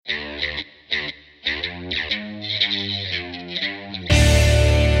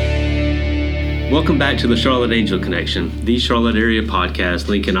Welcome back to the Charlotte Angel Connection, the Charlotte area podcast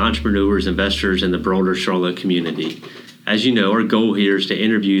linking entrepreneurs, investors, and the broader Charlotte community. As you know, our goal here is to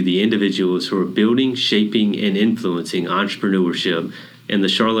interview the individuals who are building, shaping, and influencing entrepreneurship in the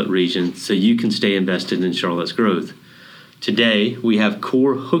Charlotte region so you can stay invested in Charlotte's growth. Today, we have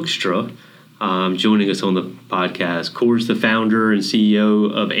Cor Hoekstra joining us on the podcast. Cor is the founder and CEO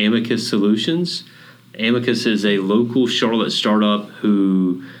of Amicus Solutions. Amicus is a local Charlotte startup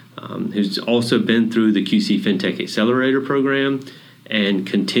who's also been through the QC FinTech Accelerator program and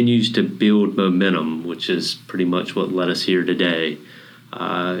continues to build momentum, which is pretty much what led us here today.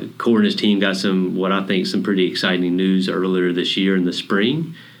 Cor and his team got some pretty exciting news earlier this year in the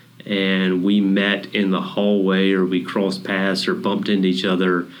spring, and we met in the hallway, or we crossed paths or bumped into each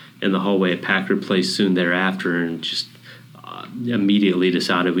other in the hallway at Packard Place soon thereafter, and just immediately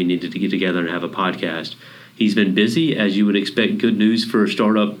decided we needed to get together and have a podcast. He's been busy, as you would expect good news for a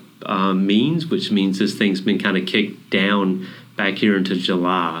startup means, which means this thing's been kind of kicked down back here into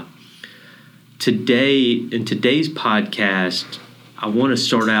July. In today's podcast, I want to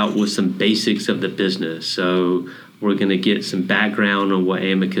start out with some basics of the business. So we're going to get some background on what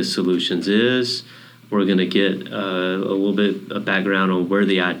Amicus Solutions is. We're going to get a little bit of background on where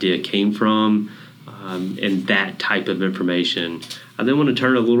the idea came from, and that type of information. I then want to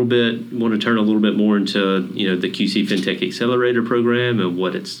turn a little bit more into the QC FinTech Accelerator program and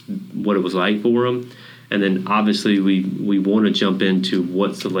what it was like for them, and then obviously we want to jump into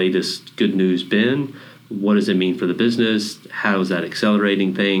what's the latest good news been. What does it mean for the business? How is that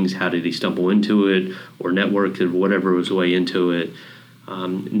accelerating things? How did he stumble into it, or network, or whatever was way into it?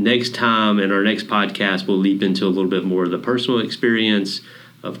 Next time in our next podcast, we'll leap into a little bit more of the personal experience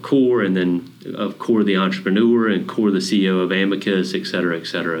of Cor, and then of Cor the entrepreneur, and Cor the CEO of Amicus, et cetera, et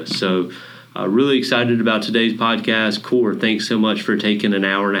cetera. So really excited about today's podcast. Cor, thanks so much for taking an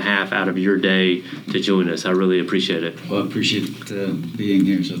hour and a half out of your day to join us. I really appreciate it. Well, I appreciate being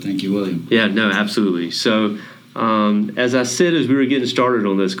here, so thank you, William. Yeah, no, absolutely. So as I said, as we were getting started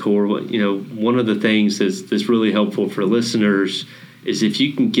on this, Cor, one of the things that's really helpful for listeners is if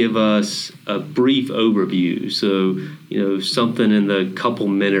you can give us a brief overview, so something in the couple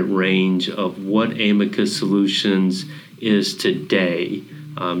minute range of what Amicus Solutions is today.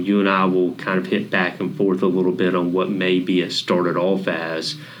 You and I will kind of hit back and forth a little bit on what maybe it started off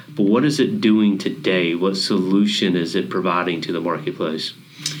as, but what is it doing today? What solution is it providing to the marketplace?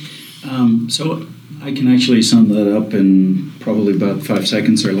 So I can actually sum that up in probably about 5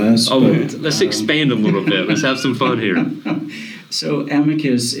 seconds or less. Let's expand a little bit. Let's have some fun here. So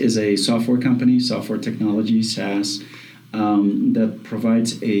Amicus is a software company, software technology, SaaS, that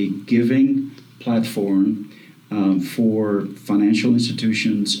provides a giving platform for financial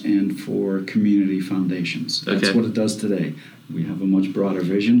institutions and for community foundations. That's Okay. what it does today. We have a much broader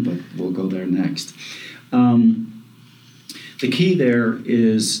vision, but we'll go there next. The key there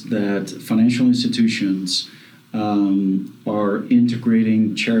is that financial institutions are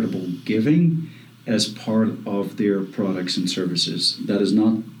integrating charitable giving as part of their products and services. That is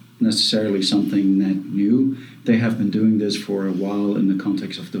not necessarily something net new. They have been doing this for a while in the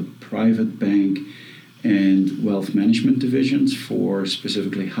context of the private bank and wealth management divisions for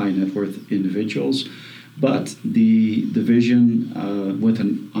specifically high net worth individuals. But the vision with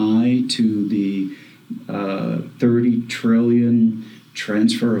an eye to the 30 trillion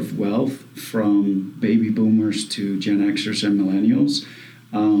transfer of wealth from baby boomers to Gen Xers and millennials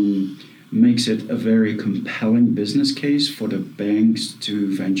makes it a very compelling business case for the banks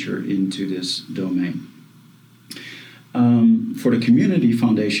to venture into this domain. For the community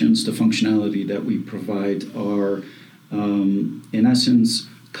foundations, the functionality that we provide are, in essence,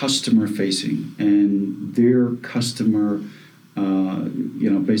 customer-facing, and their customer,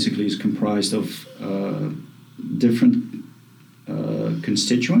 basically is comprised of different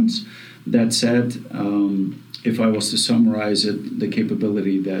constituents. That said, if I was to summarize it, the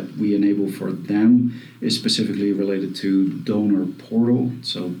capability that we enable for them is specifically related to donor portal,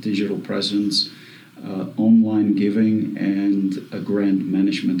 so digital presence, online giving, and a grant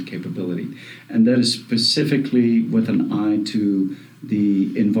management capability. And that is specifically with an eye to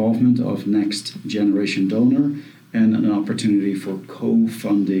the involvement of next generation donor and an opportunity for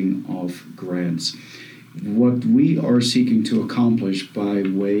co-funding of grants. What we are seeking to accomplish by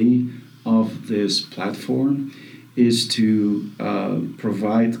way of this platform is to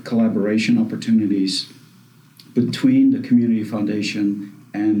provide collaboration opportunities between the community foundation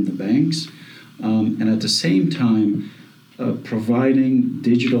and the banks, and at the same time providing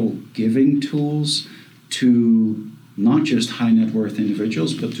digital giving tools to not just high net worth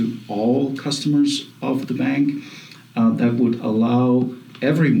individuals, but to all customers of the bank that would allow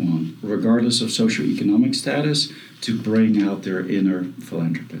everyone, regardless of socioeconomic status, to bring out their inner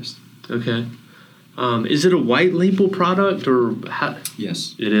philanthropist. Okay. Is it a white label product or how?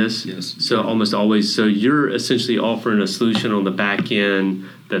 Yes. It is? Yes. So almost always. So you're essentially offering a solution on the back end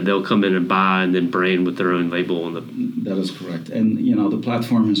that they'll come in and buy and then brand with their own label on the. That is correct. And, the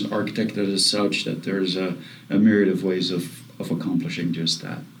platform is architected as such that there's a myriad of ways of accomplishing just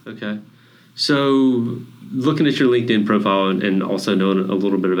that. Okay. So looking at your LinkedIn profile and also knowing a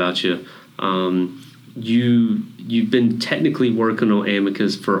little bit about you, you've been technically working on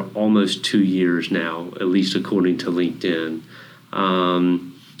Amicus for almost 2 years now, at least according to LinkedIn.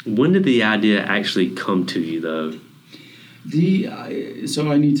 When did the idea actually come to you, though?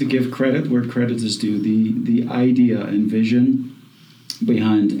 So I need to give credit where credit is due. The idea and vision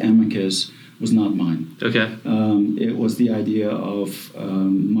behind Amicus was not mine. Okay. It was the idea of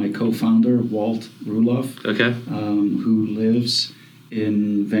my co-founder, Walt Ruloff, okay. Who lives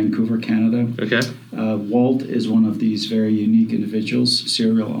in Vancouver, Canada. Okay. Walt is one of these very unique individuals,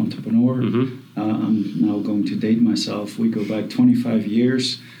 serial entrepreneur. Mm-hmm. I'm now going to date myself. We go back 25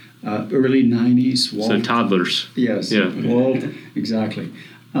 years, early 90s. Walt, so toddlers. Yes. Yeah. Walt, exactly.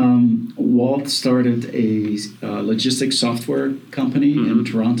 Walt started a logistics software company in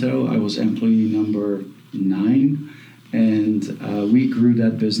Toronto. I was employee number 9, and we grew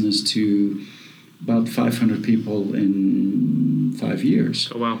that business to about 500 people in 5 years.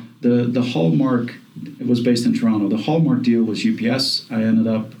 Oh, wow. The Hallmark, it was based in Toronto. The Hallmark deal was UPS. I ended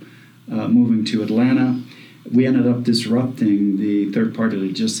up moving to Atlanta. We ended up disrupting the third-party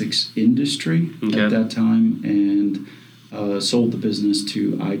logistics industry at that time and sold the business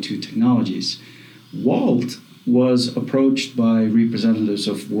to i2 Technologies. Walt was approached by representatives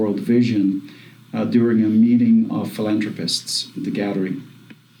of World Vision during a meeting of philanthropists, the gathering.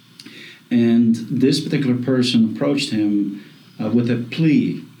 And this particular person approached him with a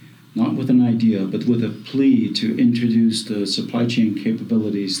plea, not with an idea, but with a plea to introduce the supply chain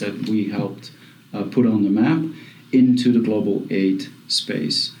capabilities that we helped put on the map into the global aid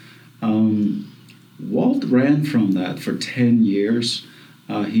space. Walt ran from that for 10 years.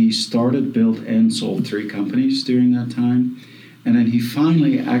 He started, built, and sold 3 companies during that time. And then he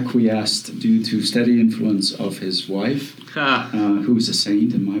finally acquiesced due to steady influence of his wife, who's a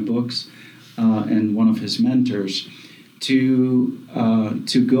saint in my books, and one of his mentors, to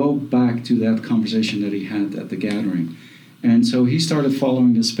go back to that conversation that he had at the gathering. And so he started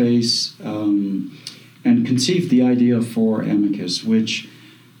following the space and conceived the idea for Amicus, which,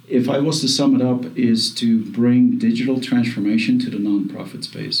 if I was to sum it up, is to bring digital transformation to the nonprofit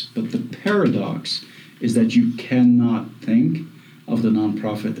space. But the paradox is that you cannot think of the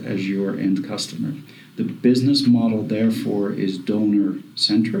nonprofit as your end customer. The business model, therefore, is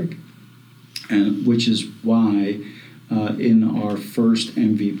donor-centric, and which is why in our first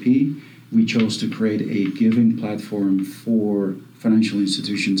MVP, we chose to create a giving platform for financial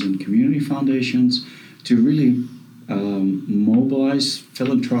institutions and community foundations to really mobilize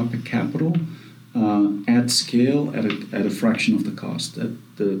philanthropic capital at scale at a fraction of the cost that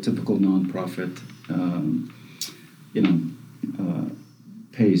the typical nonprofit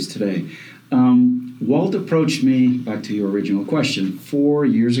pays today. Walt approached me, back to your original question, 4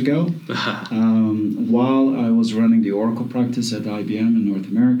 years ago while I was running the Oracle practice at IBM in North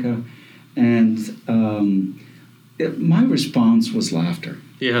America, and my response was laughter.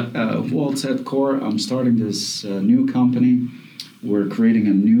 Yeah. Walt said, "Cor, I'm starting this new company. We're creating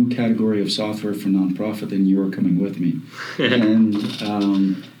a new category of software for nonprofit, and you're coming with me." And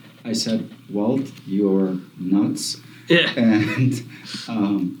I said, "Walt, you're nuts." Yeah. And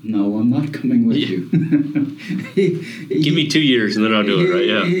no, I'm not coming with you. Give me 2 years and then I'll do it, right?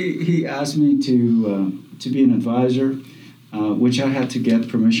 Yeah. He asked me to be an advisor, which I had to get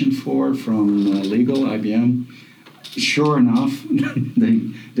permission from legal, IBM. Sure enough,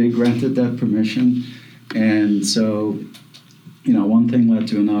 they granted that permission. And so, one thing led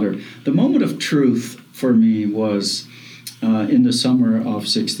to another. The moment of truth for me was in the summer of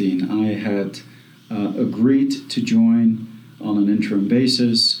 2016. I had agreed to join on an interim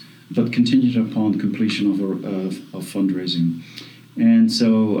basis, but continued upon completion of fundraising. And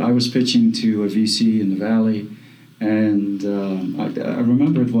so I was pitching to a VC in the Valley, and I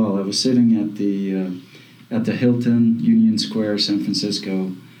remember it well. I was sitting at the Hilton, Union Square, San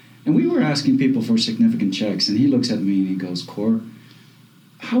Francisco, and we were asking people for significant checks, and he looks at me and he goes, "Cor,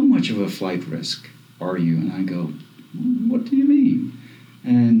 how much of a flight risk are you?" And I go, "What do you mean?"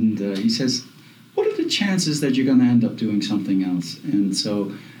 And he says, "What are the chances that you're going to end up doing something else?" And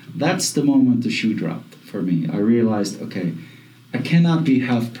so that's the moment the shoe dropped for me. I realized, okay, I cannot be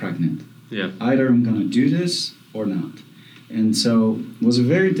half pregnant. Yeah. Either I'm going to do this or not. And so it was a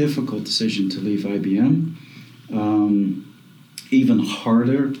very difficult decision to leave IBM, even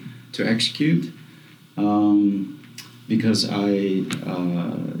harder to execute, because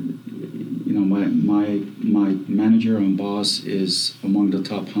my manager and boss is among the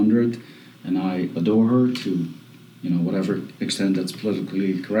top 100, and I adore her to, whatever extent that's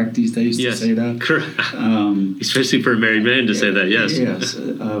politically correct these days to say that. Correct. Especially for a married man to say that, yes. Yes,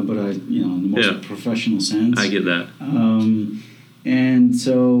 but in the most professional sense. I get that. And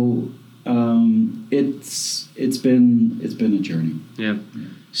so it's been a journey. Yeah.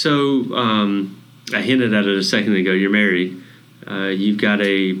 So I hinted at it a second ago. You're married. You've got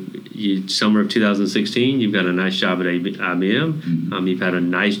summer of 2016. You've got a nice job at IBM. Mm-hmm. You've had a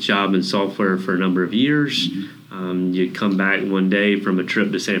nice job in software for a number of years. Mm-hmm. You come back one day from a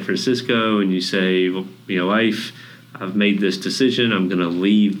trip to San Francisco, and you say, well, wife, I've made this decision. I'm going to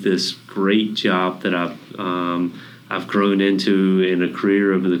leave this great job that I've grown into in a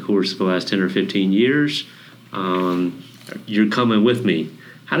career over the course of the last 10 or 15 years. You're coming with me.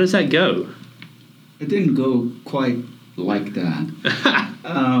 How does that go? It didn't go quite like that.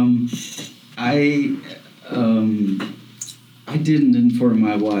 I didn't inform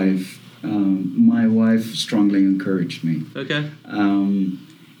my wife. My wife strongly encouraged me. Okay. And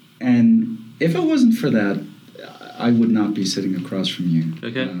if it wasn't for that, I would not be sitting across from you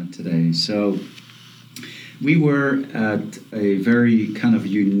today. So we were at a very kind of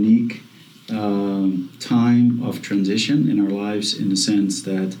unique time of transition in our lives, in the sense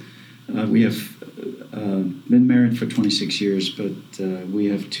that we have been married for 26 years, but we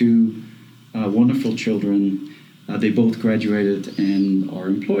have two wonderful children. They both graduated and are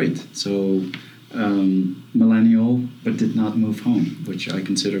employed. So millennial, but did not move home, which I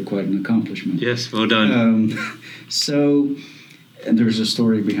consider quite an accomplishment. Yes, well done. And there's a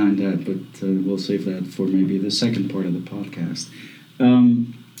story behind that, but we'll save that for maybe the second part of the podcast.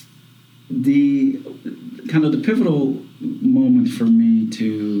 The pivotal moment for me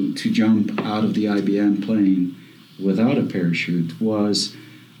to jump out of the IBM plane without a parachute was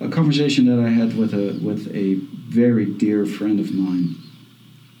a conversation that I had with a very dear friend of mine,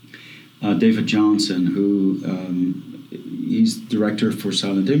 David Johnson, who he's director for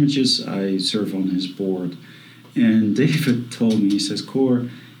Silent Images. I serve on his board. And David told me, he says, Cor,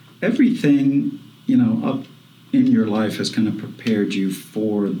 everything, up in your life has kind of prepared you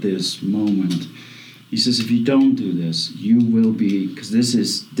for this moment. He says, if you don't do this, you will be, because this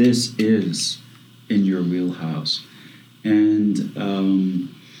is in your wheelhouse. And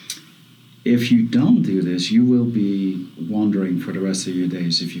if you don't do this, you will be wandering for the rest of your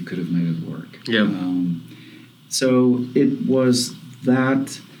days if you could have made it work. Yeah. So it was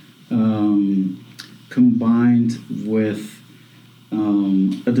that combined with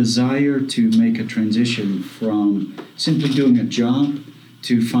a desire to make a transition from simply doing a job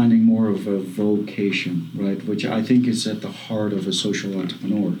to finding more of a vocation, right? Which I think is at the heart of a social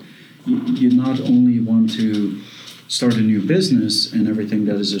entrepreneur. You not only want to start a new business and everything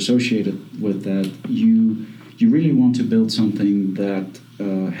that is associated with that, you really want to build something that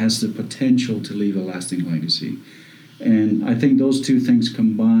has the potential to leave a lasting legacy. And I think those two things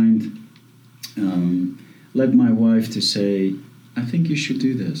combined led my wife to say, I think you should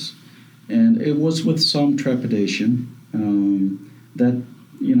do this. And it was with some trepidation that,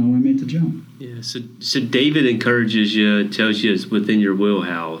 I made the jump. Yeah, so David encourages you, tells you it's within your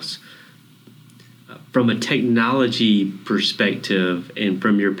wheelhouse. From a technology perspective and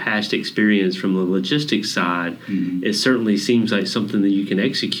from your past experience from the logistics side, It certainly seems like something that you can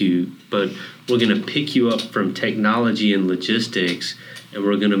execute, but we're going to pick you up from technology and logistics, and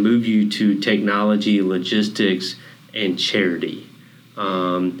we're going to move you to technology, logistics, and charity.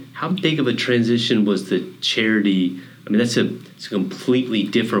 How big of a transition was the charity? I mean, it's a completely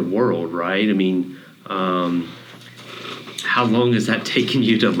different world, right? I mean, how long has that taken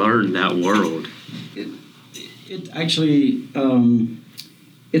you to learn that world? It actually,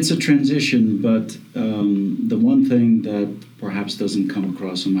 it's a transition, but the one thing that perhaps doesn't come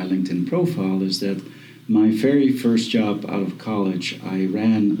across on my LinkedIn profile is that my very first job out of college, I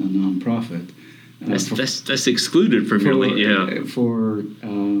ran a nonprofit. That's excluded from your link, yeah. For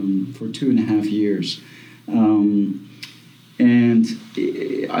 2.5 years, and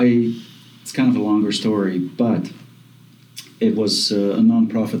it's kind of a longer story, but it was a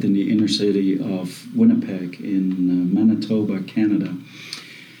nonprofit in the inner city of Winnipeg in Manitoba, Canada.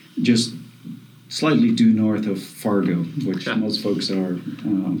 Just slightly due north of Fargo, which most folks are,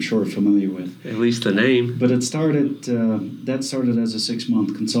 I'm sure, familiar with. At least the name. But it started. That started as a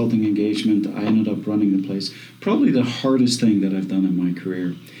 6-month consulting engagement. I ended up running the place. Probably the hardest thing that I've done in my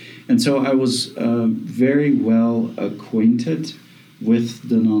career, and so I was very well acquainted with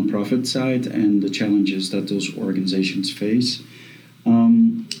the nonprofit side and the challenges that those organizations face.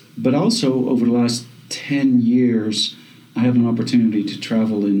 But also over the last 10 years, I had an opportunity to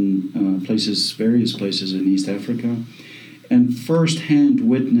travel in various places in East Africa, and firsthand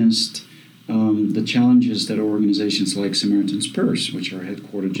witnessed the challenges that organizations like Samaritan's Purse, which are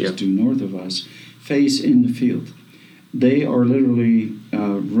headquartered just due north of us, face in the field. They are literally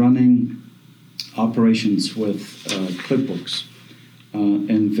running operations with QuickBooks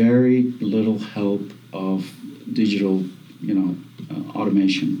and very little help of digital,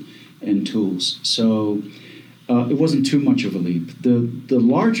 automation and tools. So it wasn't too much of a leap. The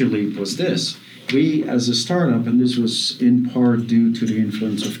larger leap was this. We, as a startup, and this was in part due to the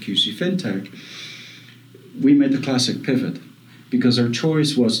influence of QC FinTech, we made the classic pivot because our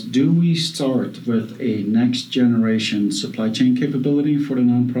choice was, do we start with a next generation supply chain capability for the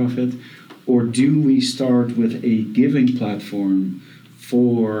nonprofit, or do we start with a giving platform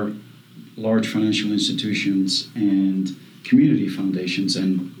for large financial institutions and community foundations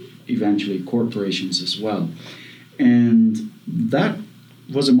and eventually corporations as well? And that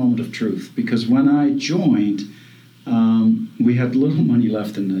was a moment of truth, because when I joined, we had little money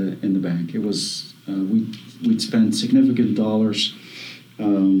left in the bank. It was we'd spent significant dollars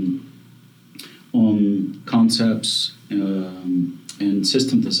on concepts and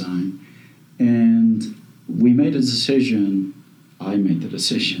system design, and we made a decision. I made the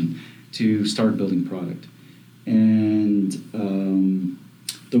decision to start building product, and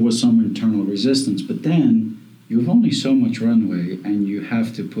there was some internal resistance, but then you have only so much runway, and you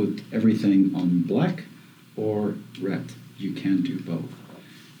have to put everything on black or red. You can't do both.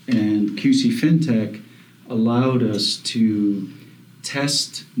 And QC FinTech allowed us to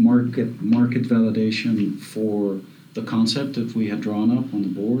test market validation for the concept that we had drawn up on the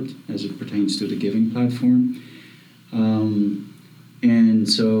board as it pertains to the giving platform. And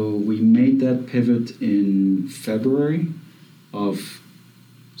so we made that pivot in February of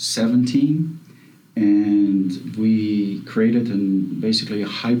 17, and we created basically a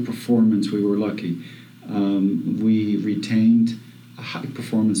high performance. We were lucky. We retained a high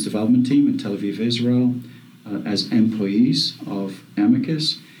performance development team in Tel Aviv, Israel, as employees of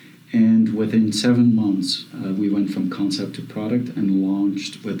Amicus. And within 7 months, we went from concept to product and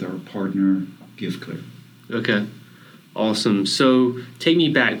launched with our partner, GiveClear. Okay. Awesome. So take me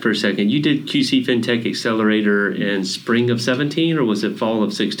back for a second. You did QC FinTech Accelerator in spring of 17, or was it fall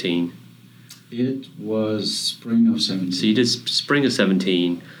of 16? It was spring of 17. So you did spring of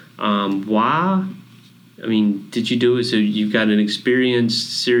 17. Why? I mean, did you do it so you've got an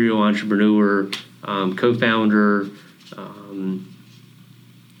experienced serial entrepreneur, co-founder?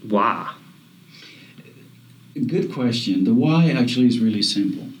 Why? Good question. The why actually is really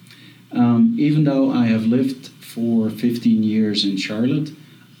simple. Even though I have lived for 15 years in Charlotte,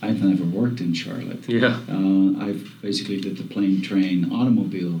 I've never worked in Charlotte. Yeah. I've basically did the plane, train,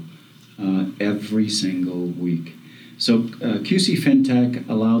 automobile every single week. So QC FinTech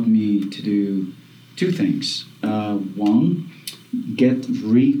allowed me to do two things. One, get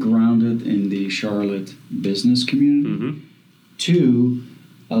re-grounded in the Charlotte business community. Mm-hmm. Two,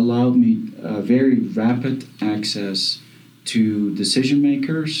 allowed me very rapid access to decision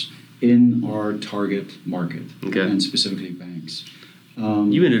makers in our target market, and specifically banks.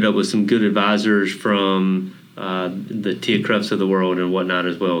 You ended up with some good advisors from the Tia Crufts of the world and whatnot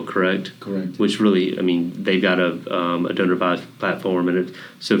as well, correct? Correct. Which really, I mean, they've got a donor advised platform, and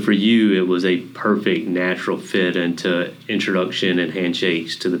so for you, it was a perfect natural fit into introduction and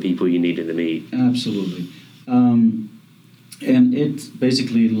handshakes to the people you needed to meet. Absolutely. And it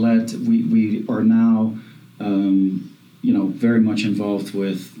basically led, we are now, very much involved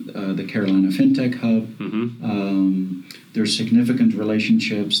with the Carolina FinTech Hub. Mm-hmm. There's significant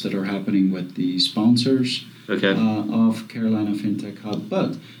relationships that are happening with the sponsors of Carolina FinTech Hub.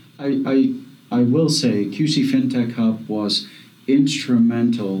 But I will say QC FinTech Hub was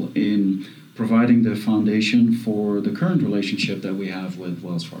instrumental in providing the foundation for the current relationship that we have with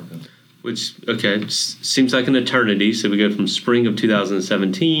Wells Fargo. Which, seems like an eternity. So we go from spring of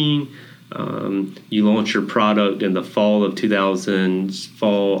 2017. You launch your product in the fall of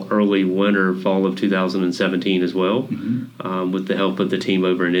early winter, fall of 2017 as well, mm-hmm. With the help of the team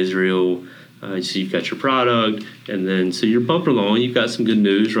over in Israel. So you've got your product, and then so you're bumping along. You've got some good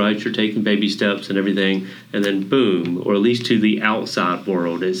news, right? You're taking baby steps and everything, and then boom, or at least to the outside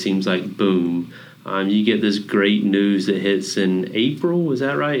world, it seems like boom. You get this great news that hits in April. Is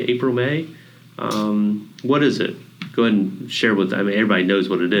that right? April, May? What is it? Go ahead and share with. I mean, everybody knows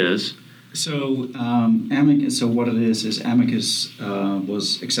what it is. So, Amicus. So what it is Amicus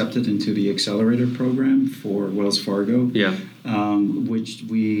was accepted into the accelerator program for Wells Fargo. Yeah. Which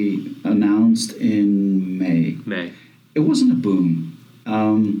we announced in May. It wasn't a boom.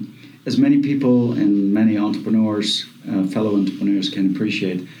 As many people and many entrepreneurs, fellow entrepreneurs, can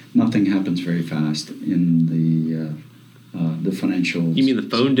appreciate, nothing happens very fast in the financial. You mean the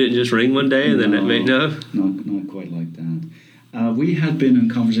phone didn't just ring one day and then it made no? Not quite like that. We had been in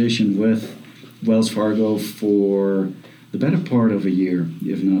conversation with Wells Fargo for the better part of a year,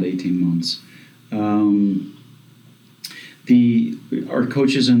 if not 18 months. Our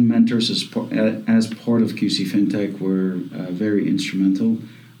coaches and mentors as part of QC FinTech were very instrumental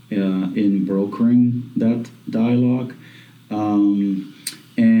in brokering that dialogue. And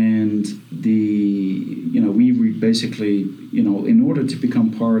we basically, in order to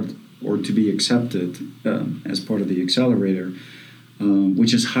become part or to be accepted as part of the accelerator,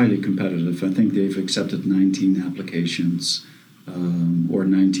 which is highly competitive. I think they've accepted 19 applications or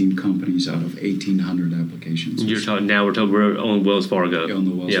 19 companies out of 1,800 applications. We're on Wells Fargo. Yeah, on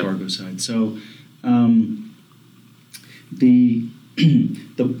the Wells Fargo side. So the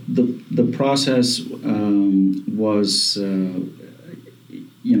process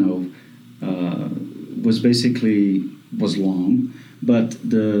was long, but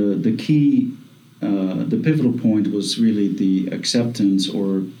the key, the pivotal point was really the acceptance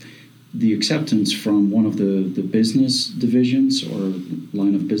from one of the business divisions or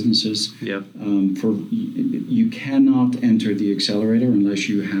line of businesses. Yeah. You cannot enter the accelerator unless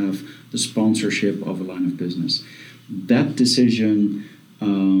you have the sponsorship of a line of business. That decision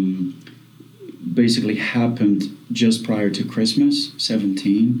basically happened just prior to Christmas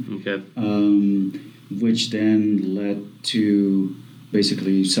 17. Okay. Which then led to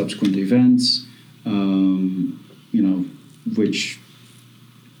basically subsequent events, which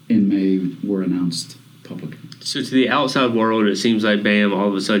in May were announced publicly. So to the outside world, it seems like, bam, all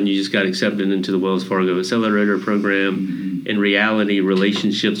of a sudden you just got accepted into the Wells Fargo Accelerator program. Mm-hmm. In reality,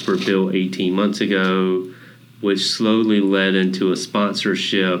 relationships were built 18 months ago, which slowly led into a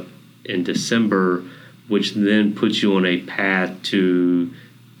sponsorship in December, which then puts you on a path to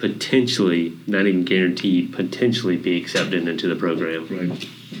potentially, not even guaranteed, potentially be accepted into the program. Right.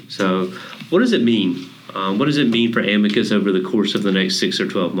 So what does it mean? What does it mean for Amicus over the course of the next 6 or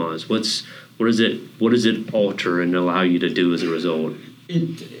 12 months? What does it alter and allow you to do as a result?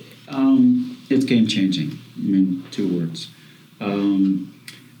 It's game changing. I mean, 2 words.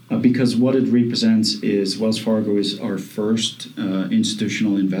 Because what it represents is Wells Fargo is our first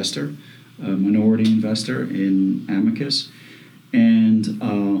institutional investor, minority investor in Amicus. And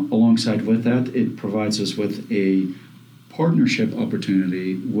alongside with that, it provides us with a partnership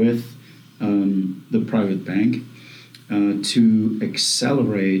opportunity with the private bank to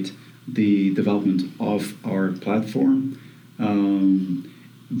accelerate the development of our platform,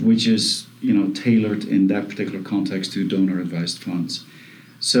 which is tailored in that particular context to donor-advised funds.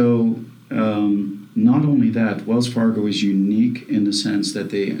 So not only that, Wells Fargo is unique in the sense that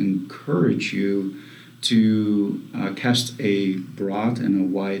they encourage you to cast a broad and a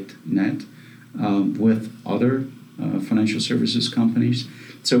wide net with other financial services companies.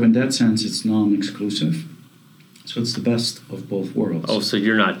 So in that sense, it's non-exclusive. So it's the best of both worlds. Oh, so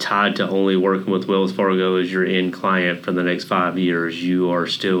you're not tied to only working with Wells Fargo as your end client for the next 5 years. You are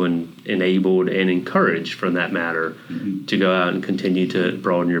still enabled and encouraged, for that matter, mm-hmm. to go out and continue to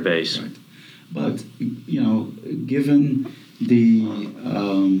broaden your base. Right. But, given the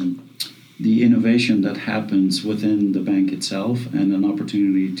innovation that happens within the bank itself and an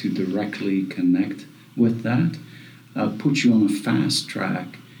opportunity to directly connect with that, puts you on a fast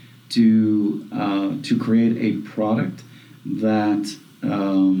track to create a product that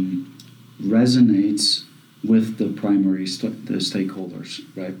resonates with the primary the stakeholders,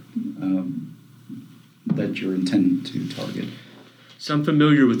 right? That you're intending to target. So I'm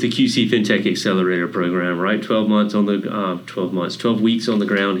familiar with the QC FinTech Accelerator program, right? 12 weeks on the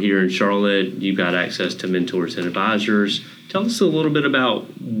ground here in Charlotte. You've got access to mentors and advisors. Tell us a little bit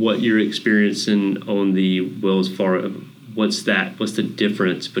about what you're experiencing on the Wells Fargo. What's the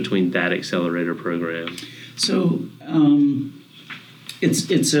difference between that accelerator program? So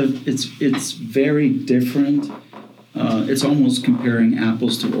it's very different. It's almost comparing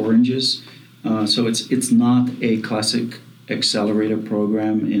apples to oranges. So it's not a classic accelerator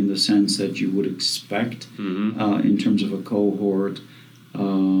program in the sense that you would expect in terms of a cohort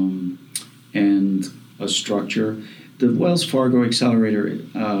and a structure. The Wells Fargo Accelerator,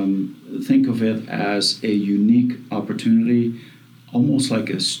 think of it as a unique opportunity, almost like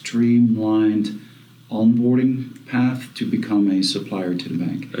a streamlined onboarding path to become a supplier to the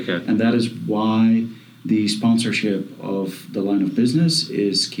bank. Okay. And that is why the sponsorship of the line of business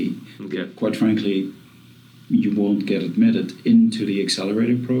is key. Okay. Quite frankly, you won't get admitted into the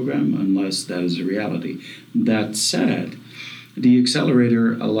accelerator program unless that is a reality. That said, the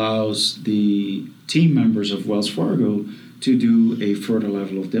accelerator allows the team members of Wells Fargo to do a further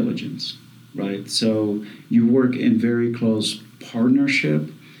level of diligence, right? So you work in very close partnership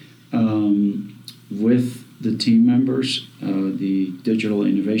with the team members, the Digital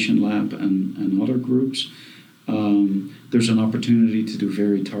Innovation Lab and other groups. There's an opportunity to do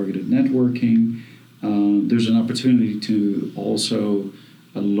very targeted networking. There's an opportunity to also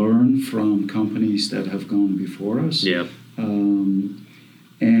learn from companies that have gone before us. Yeah.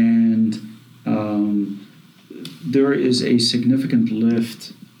 There is a significant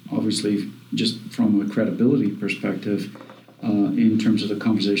lift, obviously, just from a credibility perspective, in terms of the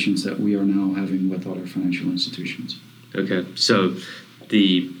conversations that we are now having with other financial institutions. Okay, so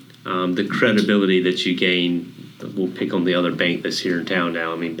the credibility that you gain, we'll pick on the other bank that's here in town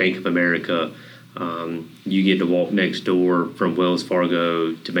now. I mean, Bank of America. You get to walk next door from Wells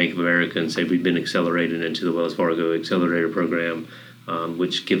Fargo to Bank of America and say we've been accelerated into the Wells Fargo Accelerator program,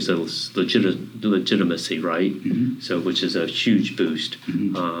 which gives us legitimacy, right? Mm-hmm. So, which is a huge boost.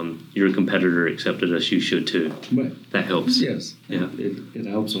 Mm-hmm. Your competitor accepted us; you should too. Right. That helps. Yes. Yeah. It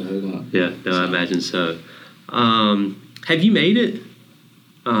helps a whole lot. Yeah. No, I imagine so. Have you made it,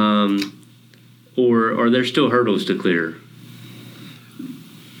 or are there still hurdles to clear?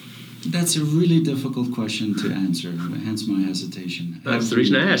 That's a really difficult question to answer, hence my hesitation. That's the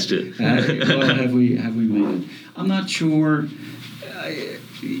reason I asked it. Have we made it? I'm not sure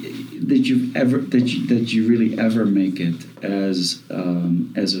that you really ever make it as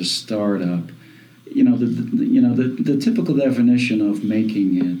a startup. The typical definition of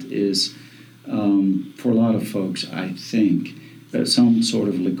making it is for a lot of folks, I think, some sort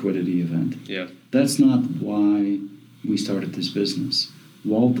of liquidity event. Yeah. That's not why we started this business.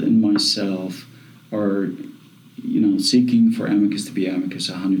 Walt and myself are, seeking for Amicus to be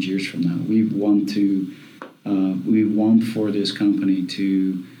Amicus 100 years from now. We want for this company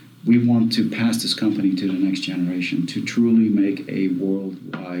we want to pass this company to the next generation to truly make a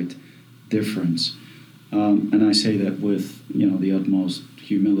worldwide difference. And I say that with, the utmost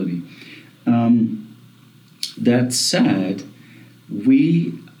humility. That said,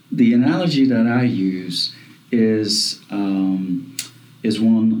 the analogy that I use is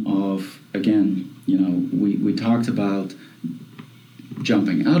one of, again, we talked about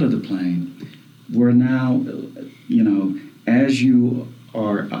jumping out of the plane. We're now, as you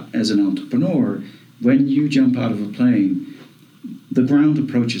are, as an entrepreneur, when you jump out of a plane, the ground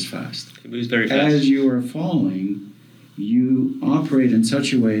approaches fast. It moves very fast. As you are falling, you operate in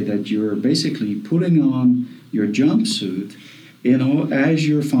such a way that you're basically putting on your jumpsuit, as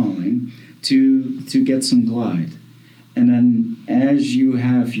you're falling to get some glide. And then as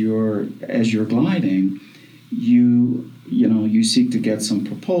you're gliding, you seek to get some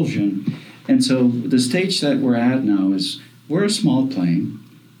propulsion. And so the stage that we're at now is we're a small plane.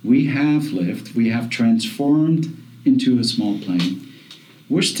 We have lift. We have transformed into a small plane.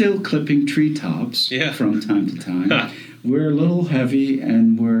 We're still clipping treetops from time to time. We're a little heavy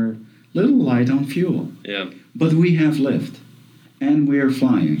and we're a little light on fuel. Yeah. But we have lift and we're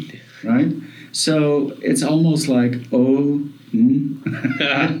flying, right? So it's almost like, we're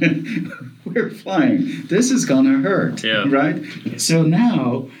flying. This is going to hurt, right? So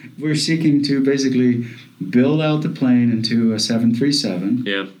now we're seeking to basically build out the plane into a 737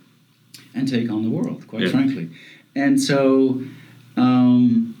 and take on the world, quite frankly. And so,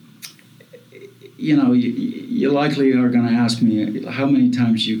 you likely are going to ask me how many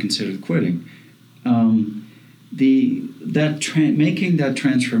times you considered quitting. Making that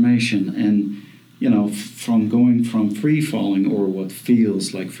transformation and from going from free falling or what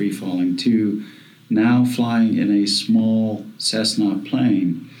feels like free falling to now flying in a small Cessna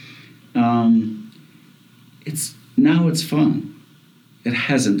plane, it's fun. It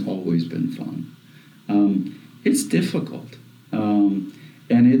hasn't always been fun. It's difficult, and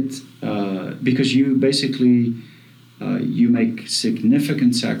because you basically you make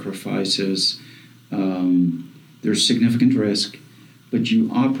significant sacrifices. There's significant risk, but you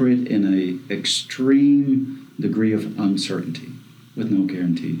operate in an extreme degree of uncertainty with no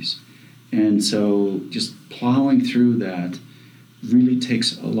guarantees. And so just plowing through that really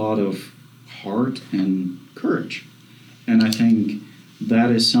takes a lot of heart and courage. And I think that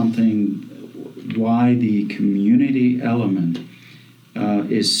is something why the community element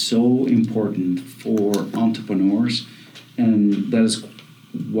is so important for entrepreneurs. And that is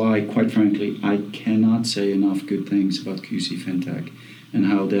why, quite frankly, I cannot say enough good things about QC FinTech and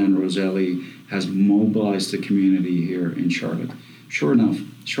how Dan Roselli has mobilized the community here in Charlotte. Sure enough,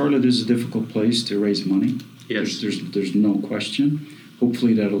 Charlotte is a difficult place to raise money. Yes. There's no question.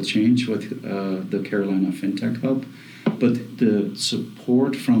 Hopefully that'll change with the Carolina FinTech Hub. But the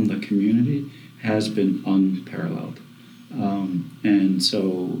support from the community has been unparalleled. And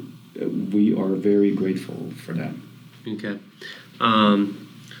so we are very grateful for that. Okay.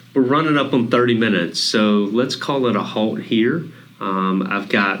 We're running up on 30 minutes, so let's call it a halt here. I've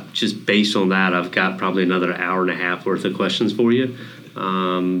got, just based on that, I've got probably another hour and a half worth of questions for you.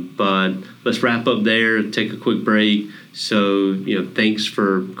 But let's wrap up there, take a quick break. So, thanks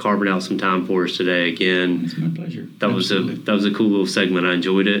for carving out some time for us today again. It's my pleasure. That was a cool little segment. I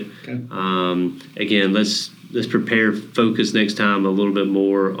enjoyed it. Okay. Again, let's focus next time a little bit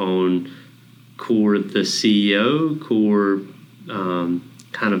more on core the CEO, core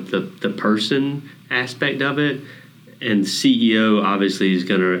kind of the person aspect of it. And CEO obviously is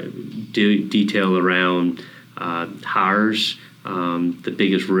going to detail around hires, the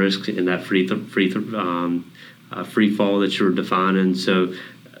biggest risks in that free fall that you're defining. So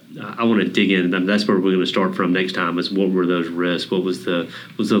I want to dig in. That's where we're going to start from next time. Is what were those risks? What was the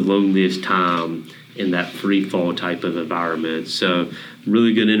loneliest time in that free fall type of environment? So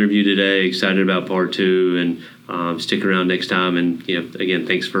really good interview today. Excited about part 2, and stick around next time. And again,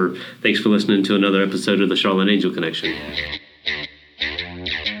 thanks for listening to another episode of the Charlotte Angel Connection.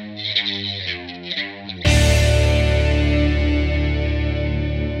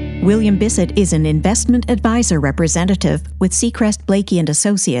 William Bissett is an investment advisor representative with Seacrest Blakey &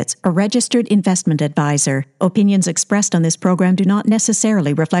 Associates, a registered investment advisor. Opinions expressed on this program do not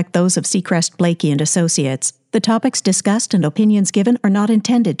necessarily reflect those of Seacrest Blakey & Associates. The topics discussed and opinions given are not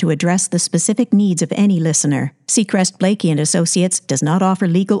intended to address the specific needs of any listener. Seacrest Blakey & Associates does not offer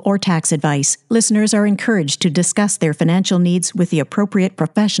legal or tax advice. Listeners are encouraged to discuss their financial needs with the appropriate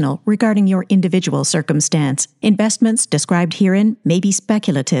professional regarding your individual circumstance. Investments described herein may be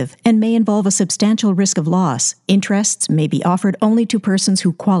speculative and may involve a substantial risk of loss. Interests may be offered only to persons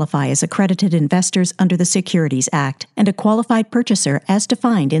who qualify as accredited investors under the Securities Act and a qualified purchaser as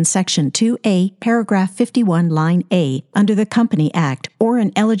defined in Section 2A, Paragraph 51, Line A, under the Company Act, or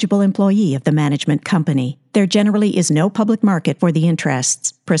an eligible employee of the management company. There generally is no public market for the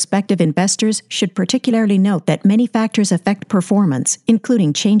interests. Prospective investors should particularly note that many factors affect performance,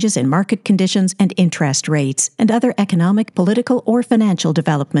 including changes in market conditions and interest rates, and other economic, political, or financial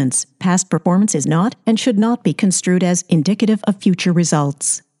developments. Past performance is not and should not be construed as indicative of future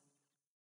results.